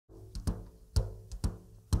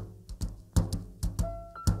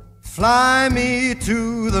Fly me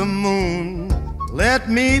to the moon, let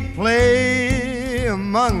me play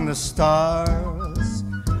among the stars,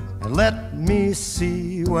 and let me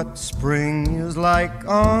see what spring is like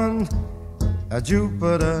on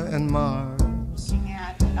Jupiter and Mars.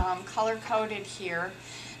 At color-coded here,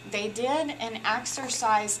 they did an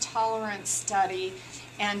exercise tolerance study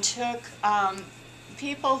and took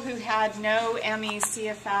people who had no ME,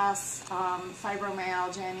 CFS,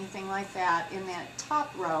 fibromyalgia, anything like that in that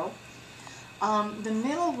top row. The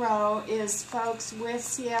middle row is folks with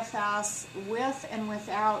CFS, with and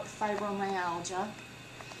without fibromyalgia.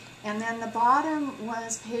 And then the bottom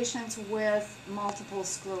was patients with multiple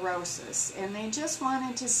sclerosis. And they just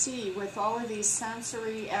wanted to see, with all of these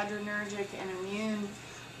sensory, adrenergic, and immune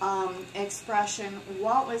expression,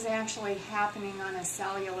 what was actually happening on a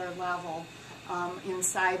cellular level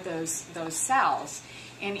inside those cells.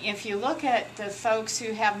 And if you look at the folks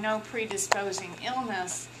who have no predisposing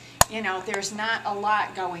illness, you know, there's not a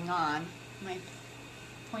lot going on. My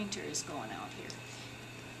pointer is going out here.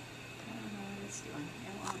 I don't know what it's doing.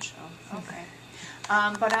 It won't show. Okay.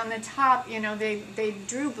 But on the top, you know, they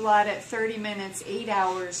drew blood at 30 minutes, 8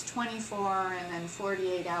 hours, 24, and then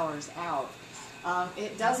 48 hours out.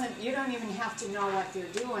 It doesn't, you don't even have to know what they're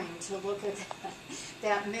doing to look at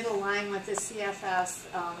that middle line with the CFS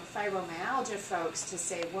fibromyalgia folks to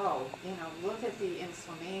say, whoa, you know, look at the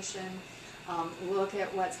inflammation, look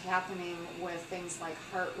at what's happening with things like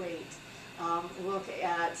heart rate, look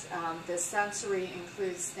at the sensory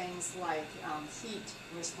includes things like heat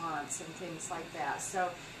response and things like that. So,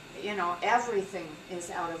 you know, everything is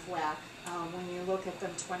out of whack when you look at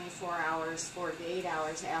them 24 hours, 48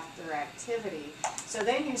 hours after activity. So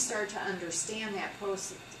then you start to understand that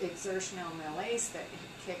post-exertional malaise that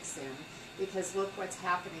kicks in, because look what's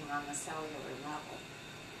happening on the cellular level.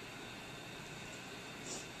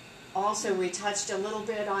 Also, we touched a little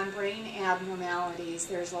bit on brain abnormalities.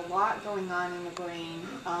 There's a lot going on in the brain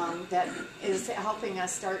that is helping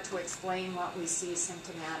us start to explain what we see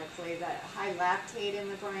symptomatically. The high lactate in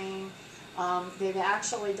the brain. They've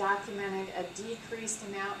actually documented a decreased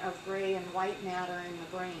amount of gray and white matter in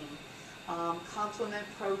the brain. Complement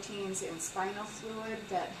proteins in spinal fluid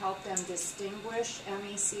that help them distinguish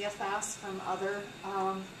ME/CFS from other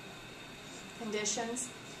conditions.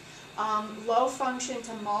 Low function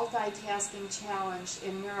to multitasking challenge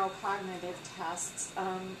in neurocognitive tests.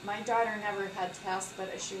 My daughter never had tests, but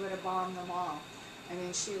she would have bombed them all. I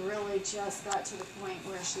mean, she really just got to the point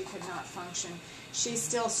where she could not function. She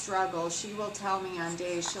still struggles. She will tell me on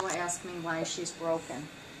days, she'll ask me why she's broken.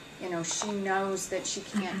 You know, she knows that she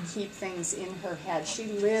can't keep things in her head. She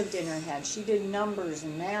lived in her head. She did numbers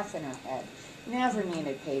and math in her head. Never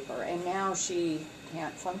needed paper, and now she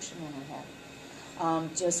can't function in her head.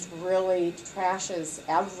 Just really trashes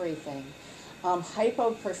everything.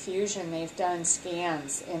 Hypoperfusion, they've done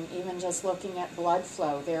scans, and even just looking at blood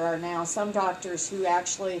flow, there are now some doctors who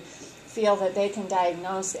actually feel that they can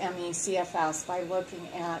diagnose ME/CFS by looking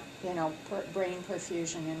at, you know, brain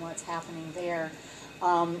perfusion and what's happening there.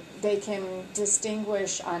 They can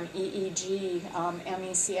distinguish on EEG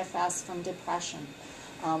ME/CFS from depression.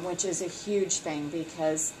 Which is a huge thing,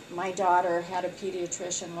 because my daughter had a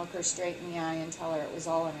pediatrician look her straight in the eye and tell her it was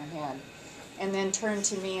all in her head, and then turned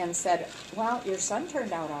to me and said, well, your son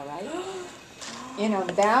turned out all right. You know,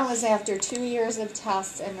 that was after 2 years of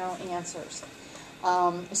tests and no answers.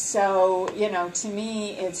 So, you know, to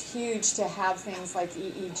me, it's huge to have things like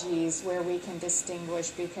EEGs where we can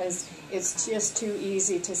distinguish, because it's just too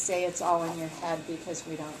easy to say it's all in your head because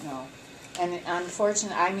we don't know. And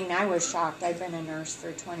unfortunately, I mean, I was shocked. I've been a nurse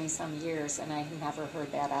for 20-some years, and I had never heard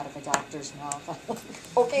that out of a doctor's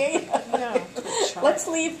mouth. Okay, no, let's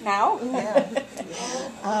leave now.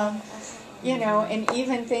 Yeah. You know, and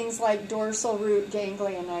even things like dorsal root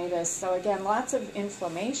ganglionitis. So again, lots of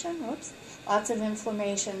inflammation. Whoops, lots of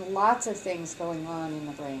inflammation. Lots of things going on in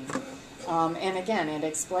the brain. And again, it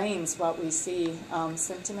explains what we see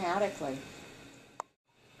symptomatically.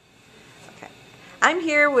 I'm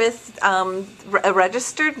here with a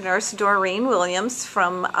registered nurse, Doreen Williams,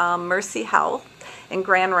 from Mercy Health in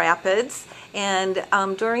Grand Rapids. And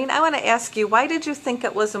Doreen, I want to ask you, why did you think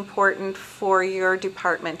it was important for your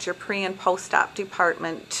department, your pre- and post-op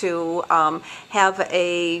department, to have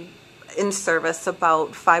a in-service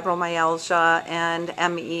about fibromyalgia and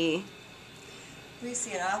ME? We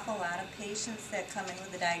see an awful lot of patients that come in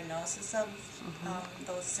with a diagnosis of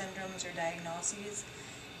those syndromes or diagnoses.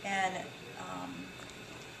 And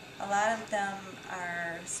a lot of them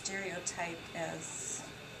are stereotyped as,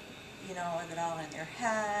 you know, is it all in their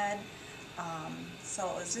head? So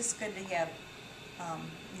it was just good to have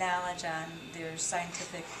knowledge on their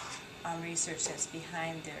scientific research that's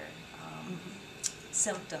behind their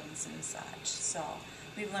symptoms and such. So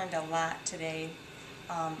we've learned a lot today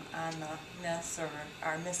on the myths or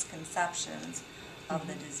our misconceptions of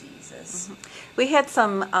the diseases. We had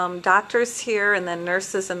some doctors here and then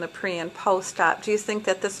nurses in the pre and post-op. Do you think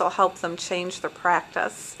that this will help them change their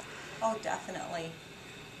practice? Oh, definitely.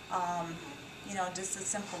 You know, just the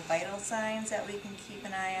simple vital signs that we can keep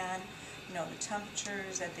an eye on. You know, the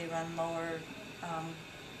temperatures, that they run lower,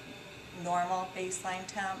 normal baseline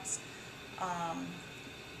temps.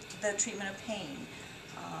 The treatment of pain.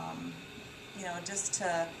 You know, just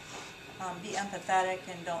to be empathetic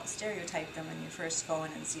and don't stereotype them when you first go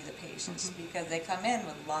in and see the patients, because they come in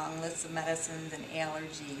with long lists of medicines and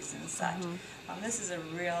allergies and such. This is a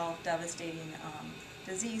real devastating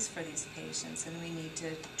disease for these patients, and we need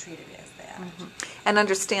to treat it as that. And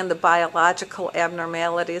understand the biological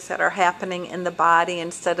abnormalities that are happening in the body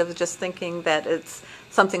instead of just thinking that it's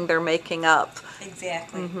something they're making up.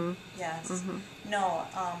 Exactly. Yes. No,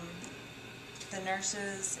 the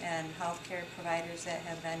nurses and healthcare providers that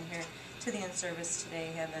have been here to the in-service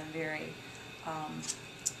today have been very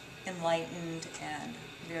enlightened and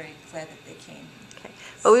very glad that they came. Okay.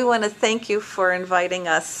 Well, we want to thank you for inviting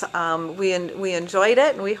us. We enjoyed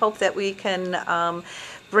it, and we hope that we can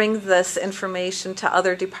bring this information to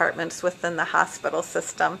other departments within the hospital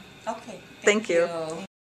system. Okay. Thank you.